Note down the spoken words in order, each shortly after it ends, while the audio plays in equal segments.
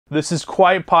This is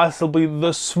quite possibly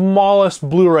the smallest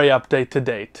Blu-ray update to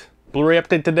date. Blu-ray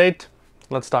update to date?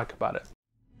 Let's talk about it.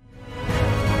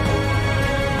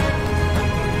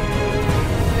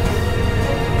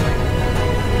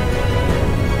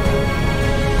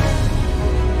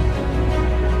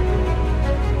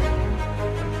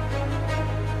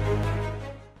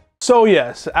 So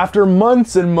yes, after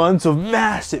months and months of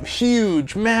massive,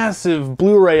 huge, massive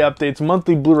Blu-ray updates,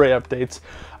 monthly Blu-ray updates,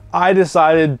 I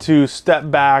decided to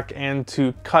step back and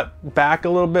to cut back a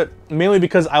little bit, mainly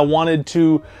because I wanted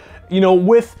to, you know,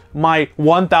 with my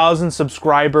 1,000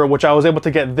 subscriber, which I was able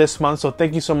to get this month, so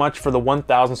thank you so much for the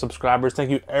 1,000 subscribers.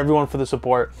 Thank you everyone for the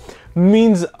support.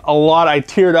 Means a lot. I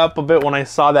teared up a bit when I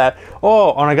saw that.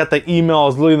 Oh, and I got the email. I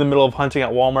was literally in the middle of hunting at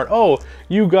Walmart. Oh,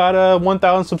 you got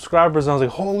 1,000 subscribers. And I was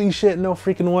like, holy shit, no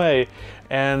freaking way.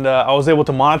 And I was able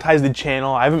to monetize the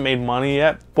channel. I haven't made money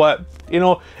yet, but you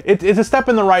know, it's a step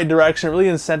in the right direction. It really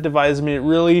incentivizes me. It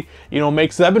really, you know,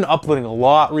 makes, I've been uploading a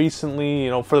lot recently, you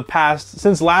know, for the past,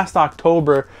 since last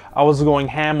October, I was going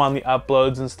ham on the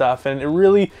uploads and stuff. And it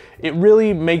really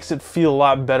makes it feel a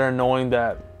lot better knowing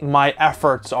that my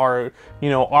efforts are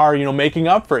making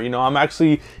up for it. You know, I'm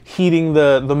actually heating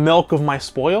the milk of my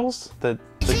spoils, the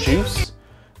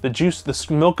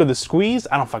milk of the squeeze.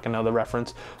 I don't fucking know the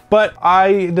reference, but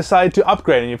I decided to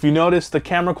upgrade. And if you notice, the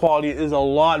camera quality is a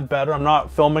lot better. I'm not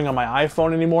filming on my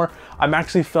iPhone anymore. I'm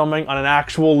actually filming on an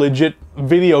actual legit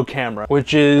video camera,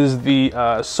 which is the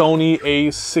Sony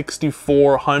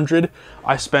a6400.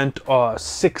 I spent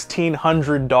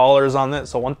 $1,600 on it,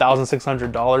 so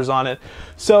 $1,600 on it.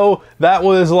 So that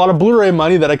was a lot of Blu-ray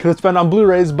money that I could have spent on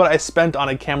Blu-rays, but I spent on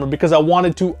a camera because I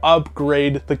wanted to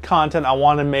upgrade the content. I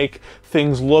want to make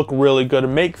things look really good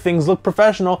and make things look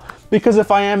professional, because if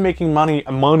I am making money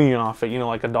off it, you know,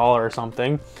 like $1 or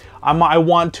something, I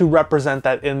want to represent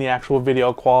that in the actual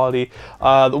video quality.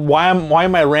 Why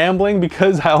am I rambling?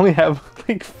 Because I only have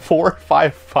like 4 or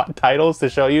 5 titles to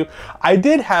show you. I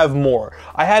did have more.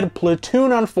 I had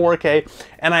Platoon on 4K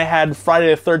and I had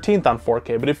Friday the 13th on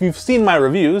 4K. But if you've seen my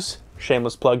reviews,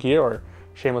 shameless plug here, or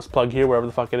shameless plug here, wherever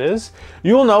the fuck it is,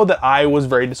 you'll know that I was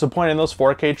very disappointed in those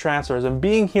 4K transfers. And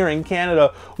being here in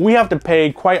Canada, we have to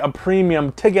pay quite a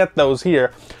premium to get those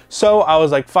here. So I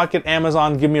was like, fuck it,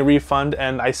 Amazon, give me a refund.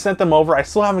 And I sent them over. I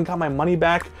still haven't got my money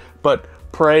back, but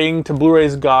praying to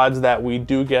Blu-ray's gods that we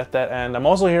do get that. And I'm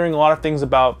also hearing a lot of things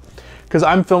about, because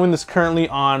I'm filming this currently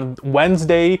on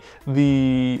Wednesday,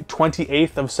 the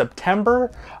 28th of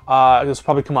September. This will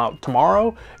probably come out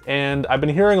tomorrow. And I've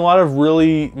been hearing a lot of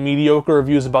really mediocre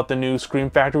reviews about the new Scream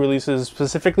Factory releases,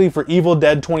 specifically for Evil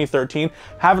Dead 2013.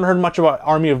 Haven't heard much about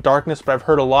Army of Darkness, but I've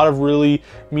heard a lot of really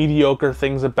mediocre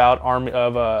things about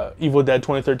Evil Dead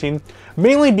 2013.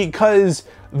 Mainly because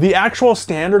the actual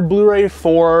standard Blu-ray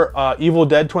for Evil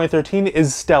Dead 2013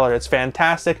 is stellar. It's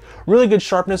fantastic. Really good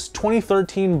sharpness.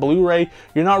 2013 Blu-ray,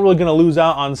 you're not really going to lose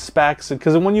out on specs,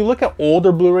 because when you look at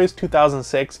older Blu-rays,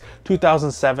 2006,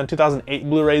 2007, 2008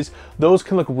 Blu-rays, those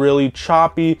can look really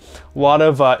choppy. A lot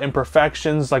of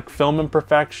imperfections, like film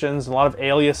imperfections, a lot of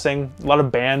aliasing, a lot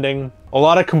of banding, a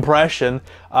lot of compression.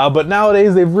 But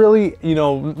nowadays they've really,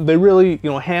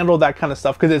 handled that kind of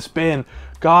stuff, because it's been,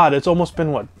 God, it's almost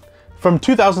been what? From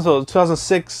 2000 to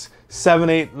 2006, 7,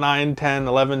 8, 9, 10,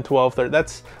 11, 12, 13,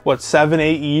 that's what, 7,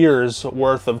 8 years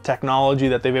worth of technology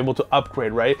that they've been able to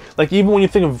upgrade, right? Like, even when you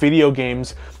think of video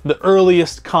games, the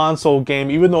earliest console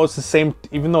game, even though it's the same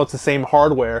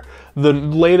hardware, the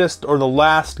latest or the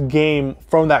last game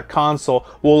from that console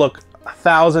will look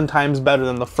 1,000 times better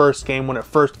than the first game when it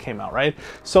first came out, right?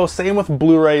 So same with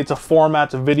Blu-ray. It's a format,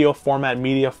 it's a video format,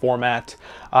 media format.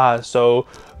 So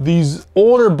these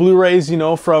older Blu-rays, you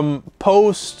know, from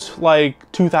post like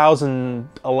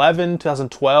 2011,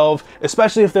 2012,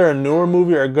 especially if they're a newer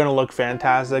movie, are gonna look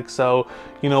fantastic. So,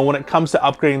 you know, when it comes to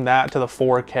upgrading that to the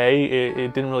 4K,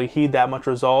 it didn't really heed that much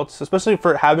results, especially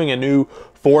for having a new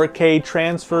 4K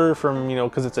transfer from, you know,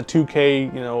 because it's a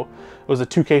 2K, you know, it was a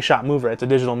 2K shot movie, right? It's a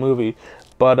digital movie.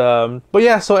 But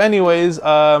yeah, so anyways,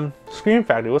 Scream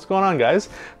Factory, what's going on, guys?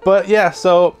 But yeah,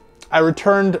 so I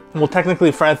returned, well,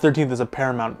 technically Friday the 13th is a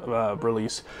Paramount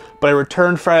release, but I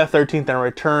returned Friday the 13th and I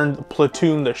returned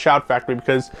Platoon, the Shout Factory,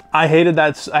 because I hated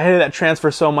that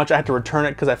transfer so much I had to return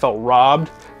it because I felt robbed,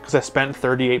 because I spent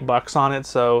 38 bucks on it.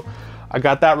 So I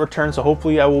got that returned, so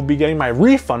hopefully I will be getting my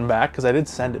refund back, because I did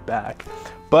send it back.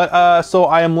 But so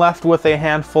I am left with a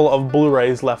handful of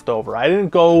Blu-rays left over. I didn't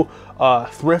go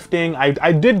thrifting.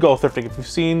 I did go thrifting. If you've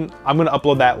seen, I'm gonna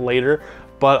upload that later.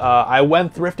 But I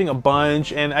went thrifting a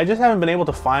bunch, and I just haven't been able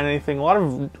to find anything. A lot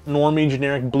of normie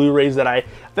generic Blu-rays that I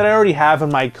already have in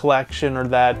my collection, or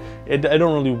that I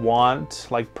don't really want.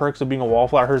 Like Perks of Being a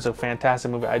Wallflower. I heard it's a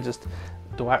fantastic movie.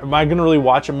 am I gonna really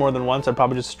watch it more than once? I'd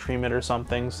probably just stream it or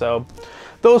something. So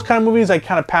those kind of movies I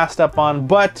kind of passed up on,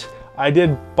 but I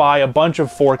did buy a bunch of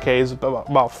 4Ks,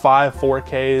 about 5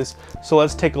 4Ks. So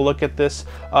let's take a look at this.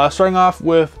 Starting off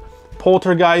with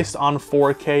Poltergeist on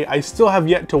 4K. I still have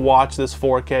yet to watch this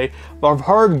 4K, but I've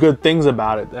heard good things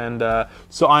about it, and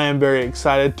so I am very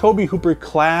excited. Tobe Hooper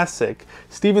classic.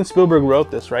 Steven Spielberg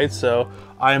wrote this, right? So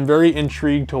I am very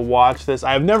intrigued to watch this.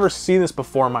 I have never seen this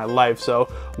before in my life, so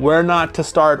where not to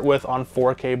start with on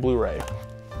 4K Blu-ray.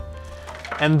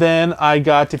 And then I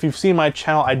got, if you've seen my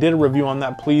channel, I did a review on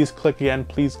that. Please click again,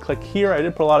 please click here. I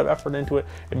did put a lot of effort into it.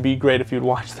 It'd be great if you'd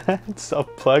watch that,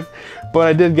 self-plug. But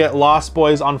I did get Lost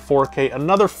Boys on 4K,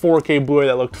 another 4K Blu-ray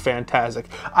that looked fantastic.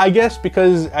 I guess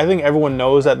because I think everyone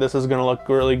knows that this is gonna look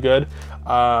really good.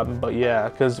 But yeah,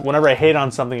 because whenever I hate on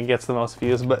something, it gets the most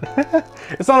views. But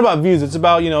it's not about views, it's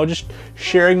about, you know, just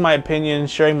sharing my opinion,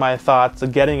 sharing my thoughts,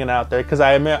 getting it out there. Because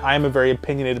I am a very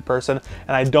opinionated person,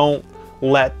 and I don't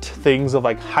let things of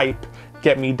like hype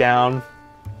get me down.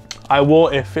 I will,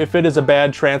 if it is a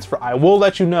bad transfer, I will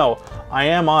let you know. I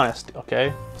am honest,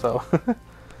 okay? So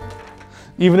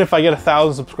even if I get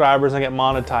 1,000 subscribers and I get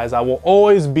monetized, I will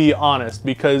always be honest,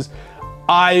 because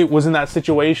I was in that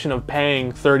situation of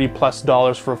paying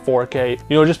 $30+ for 4K.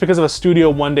 You know, just because if a studio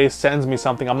one day sends me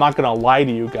something, I'm not gonna lie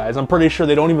to you guys. I'm pretty sure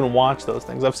they don't even watch those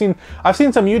things. I've seen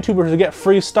some YouTubers who get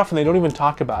free stuff and they don't even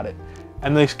talk about it,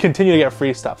 and they continue to get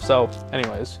free stuff. So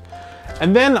anyways,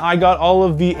 and then I got all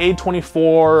of the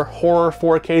A24 horror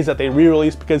 4Ks that they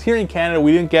re-released, because here in Canada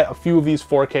we didn't get a few of these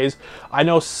 4Ks. I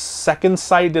know Second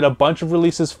Sight did a bunch of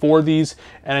releases for these,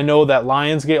 and I know that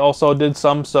Lionsgate also did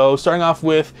some. So starting off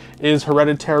with is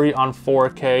Hereditary on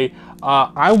 4K.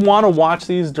 I want to watch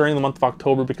these during the month of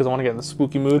October because I want to get in the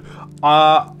spooky mood.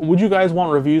 Would you guys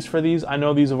want reviews for these? I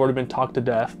know these have already been talked to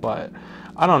death, but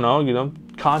I don't know, you know,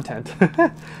 content.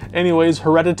 Anyways,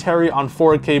 Hereditary on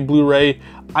 4K Blu-ray.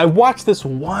 I watched this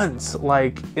once,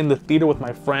 like in the theater with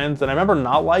my friends, and I remember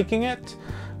not liking it,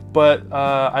 but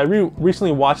I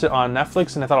recently watched it on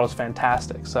Netflix and I thought it was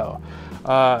fantastic. So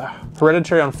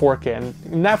Hereditary on 4K, and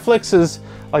Netflix is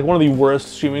like one of the worst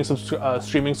streaming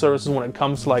services when it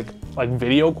comes to like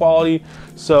video quality.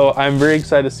 So I'm very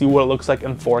excited to see what it looks like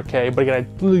in 4K. But again,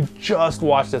 I literally just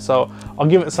watched it, so I'll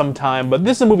give it some time. But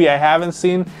this is a movie I haven't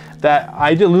seen that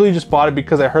I literally just bought it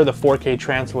because I heard the 4K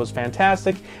transfer was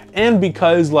fantastic, and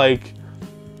because like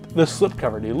the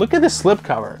slipcover, dude. Look at this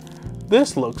slipcover.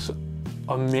 This looks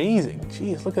amazing.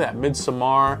 Jeez, look at that.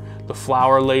 Midsommar, the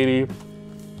flower lady.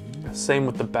 Same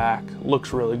with the back.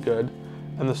 Looks really good.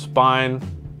 And the spine.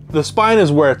 The spine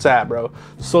is where it's at, bro.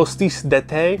 Solstice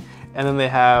d'été, and then they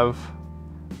have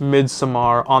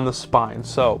Midsommar on the spine.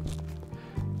 So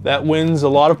that wins a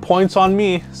lot of points on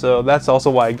me. So that's also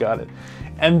why I got it.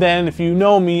 And then if you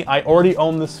know me, I already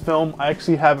own this film. I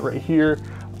actually have it right here.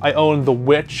 I own The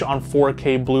Witch on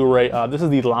 4K Blu-ray. This is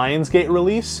the Lionsgate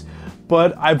release,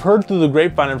 but I've heard through the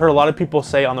grapevine, I've heard a lot of people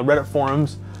say on the Reddit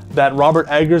forums that Robert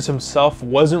Eggers himself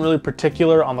wasn't really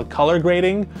particular on the color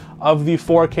grading of the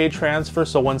 4K transfer.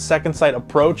 So when Second Sight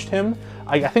approached him,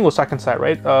 I think it was Second Sight,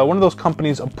 right? One of those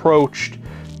companies approached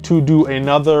to do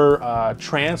another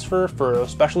transfer for a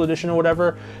special edition or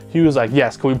whatever. He was like,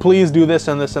 yes, can we please do this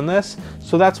and this and this?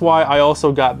 So that's why I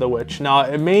also got The Witch. Now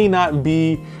it may not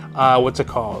be, what's it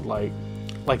called? Like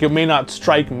it may not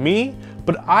strike me,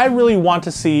 but I really want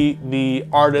to see the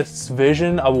artist's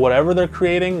vision of whatever they're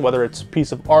creating, whether it's a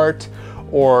piece of art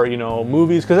or, you know,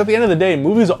 movies. Because at the end of the day,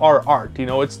 movies are art. You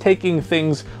know, it's taking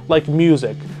things like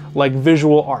music, like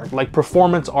visual art, like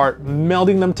performance art,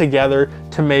 melding them together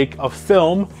to make a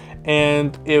film.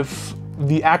 And if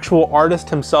the actual artist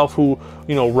himself who,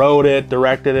 you know, wrote it,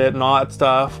 directed it, and all that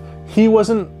stuff, he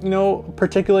wasn't, you know,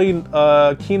 particularly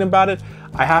keen about it,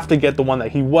 I have to get the one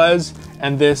that he was.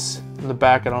 And this in the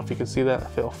back, I don't know if you can see that,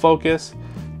 if it'll focus,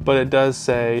 but it does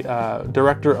say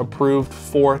director approved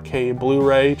 4K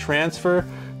Blu-ray transfer.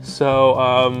 So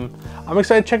I'm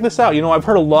excited to check this out. You know, I've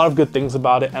heard a lot of good things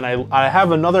about it, and I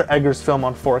have another Eggers film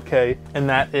on 4K, and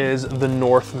that is The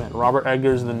Northman. Robert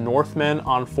Eggers' The Northman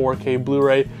on 4K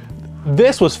Blu-ray.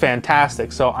 This was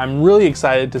fantastic, so I'm really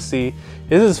excited to see.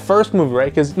 This is his first movie,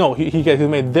 right? Because no, he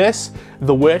made this,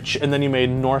 The Witch, and then he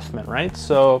made Northman, right?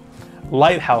 So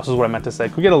Lighthouse is what I meant to say.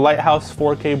 Could we get a Lighthouse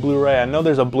 4K Blu-ray? I know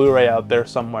there's a Blu-ray out there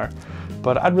somewhere,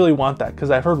 but I'd really want that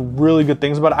because I've heard really good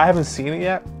things about it. I haven't seen it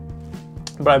yet,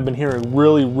 but I've been hearing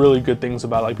really, really good things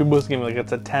about it. Like people giving like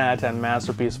it's a 10 out of 10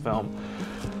 masterpiece film.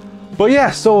 But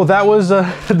yeah, so that was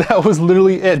that was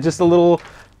literally it. Just a little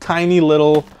tiny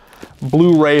little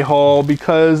Blu-ray haul,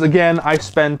 because again, I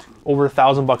spent over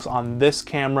 $1,000 on this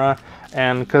camera,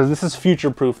 and because this is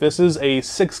future proof. This is a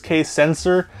 6K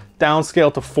sensor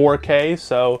downscale to 4K,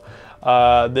 so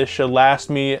this should last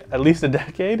me at least a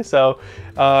decade. So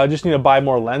I just need to buy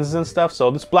more lenses and stuff.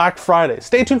 So this Black Friday,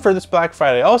 stay tuned for this Black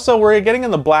Friday. Also, we're getting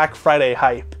in the Black Friday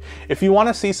hype. If you want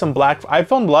to see some I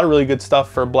filmed a lot of really good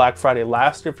stuff for Black Friday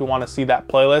last year. If you want to see that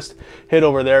playlist, hit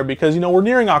over there, because you know we're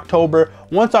nearing October.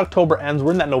 Once October ends,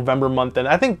 we're in that November month, and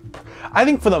I think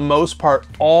for the most part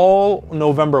all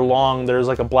November long there's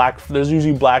like there's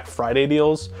usually Black Friday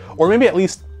deals, or maybe at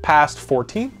least past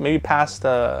 14th, maybe past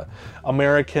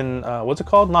American, what's it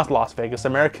called? Not Las Vegas,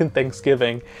 American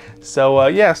Thanksgiving. So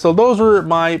yeah, so those were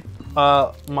my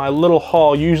my little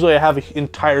haul. Usually I have an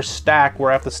entire stack where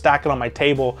I have to stack it on my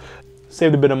table.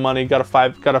 Saved a bit of money. Got a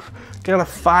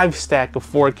five stack of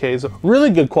 4Ks. Really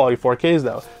good quality 4Ks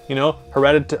though. You know,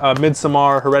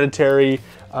 Midsommar, Hereditary,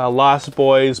 Lost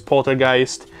Boys,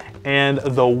 Poltergeist, and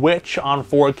The Witch on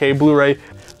 4K Blu-ray.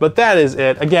 But that is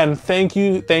it. Again, thank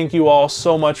you all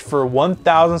so much for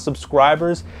 1,000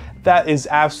 subscribers. That is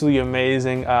absolutely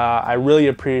amazing. I really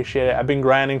appreciate it. I've been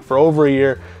grinding for over a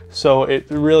year, so it's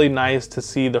really nice to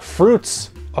see the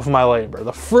fruits of my labor.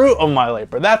 The fruit of my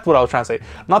labor. That's what I was trying to say.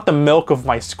 Not the milk of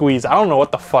my squeeze. I don't know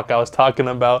what the fuck I was talking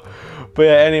about. But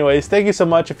yeah, anyways, thank you so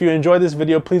much. If you enjoyed this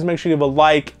video, please make sure you leave a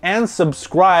like and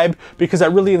subscribe, because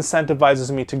that really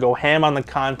incentivizes me to go ham on the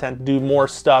content, do more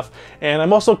stuff. And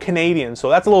I'm also Canadian, so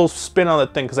that's a little spin on the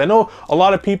thing, because I know a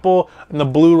lot of people in the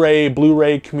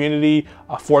Blu-ray community,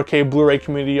 4K Blu-ray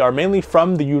community, are mainly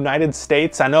from the United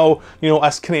States. I know, you know,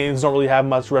 us Canadians don't really have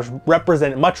much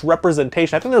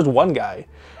representation. I think there's one guy.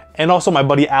 And also my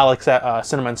buddy Alex at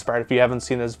Cinema Inspired. If you haven't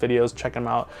seen his videos, check him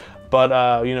out.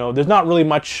 But you know, there's not really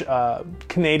much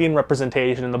Canadian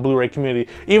representation in the Blu-ray community,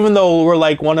 even though we're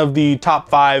like one of the top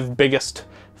 5 biggest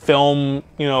film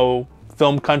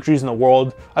countries in the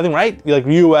world. I think, right? Like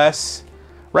US,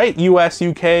 right? US,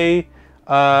 UK,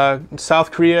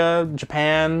 South Korea,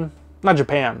 Japan, not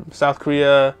Japan, South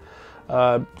Korea,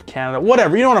 Canada,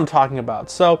 whatever. You know what I'm talking about.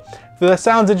 So if that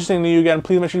sounds interesting to you, again,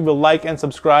 please make sure you leave a like and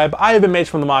subscribe. I have been Mage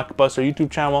from the Mockbuster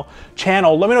YouTube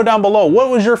channel. Let me know down below,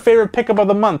 what was your favorite pickup of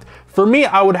the month? For me,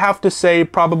 I would have to say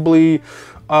probably,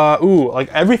 like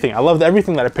everything. I loved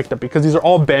everything that I picked up, because these are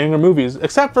all banger movies,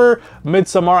 except for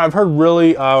Midsommar. I've heard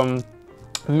really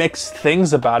mixed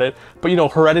things about it, but you know,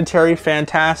 Hereditary,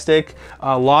 fantastic.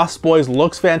 Lost Boys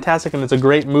looks fantastic, and it's a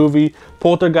great movie.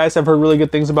 Poltergeist, I've heard really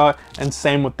good things about, and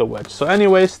same with The Witch. So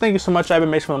anyways, thank you so much. I've been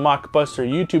Mage from the Mockbuster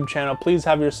YouTube channel. Please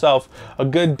have yourself a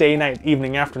good day, night,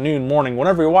 evening, afternoon, morning,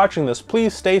 whenever you're watching this.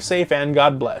 Please stay safe and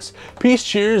God bless. Peace,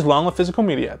 cheers, long live physical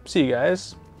media. See you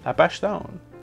guys at Bashstone.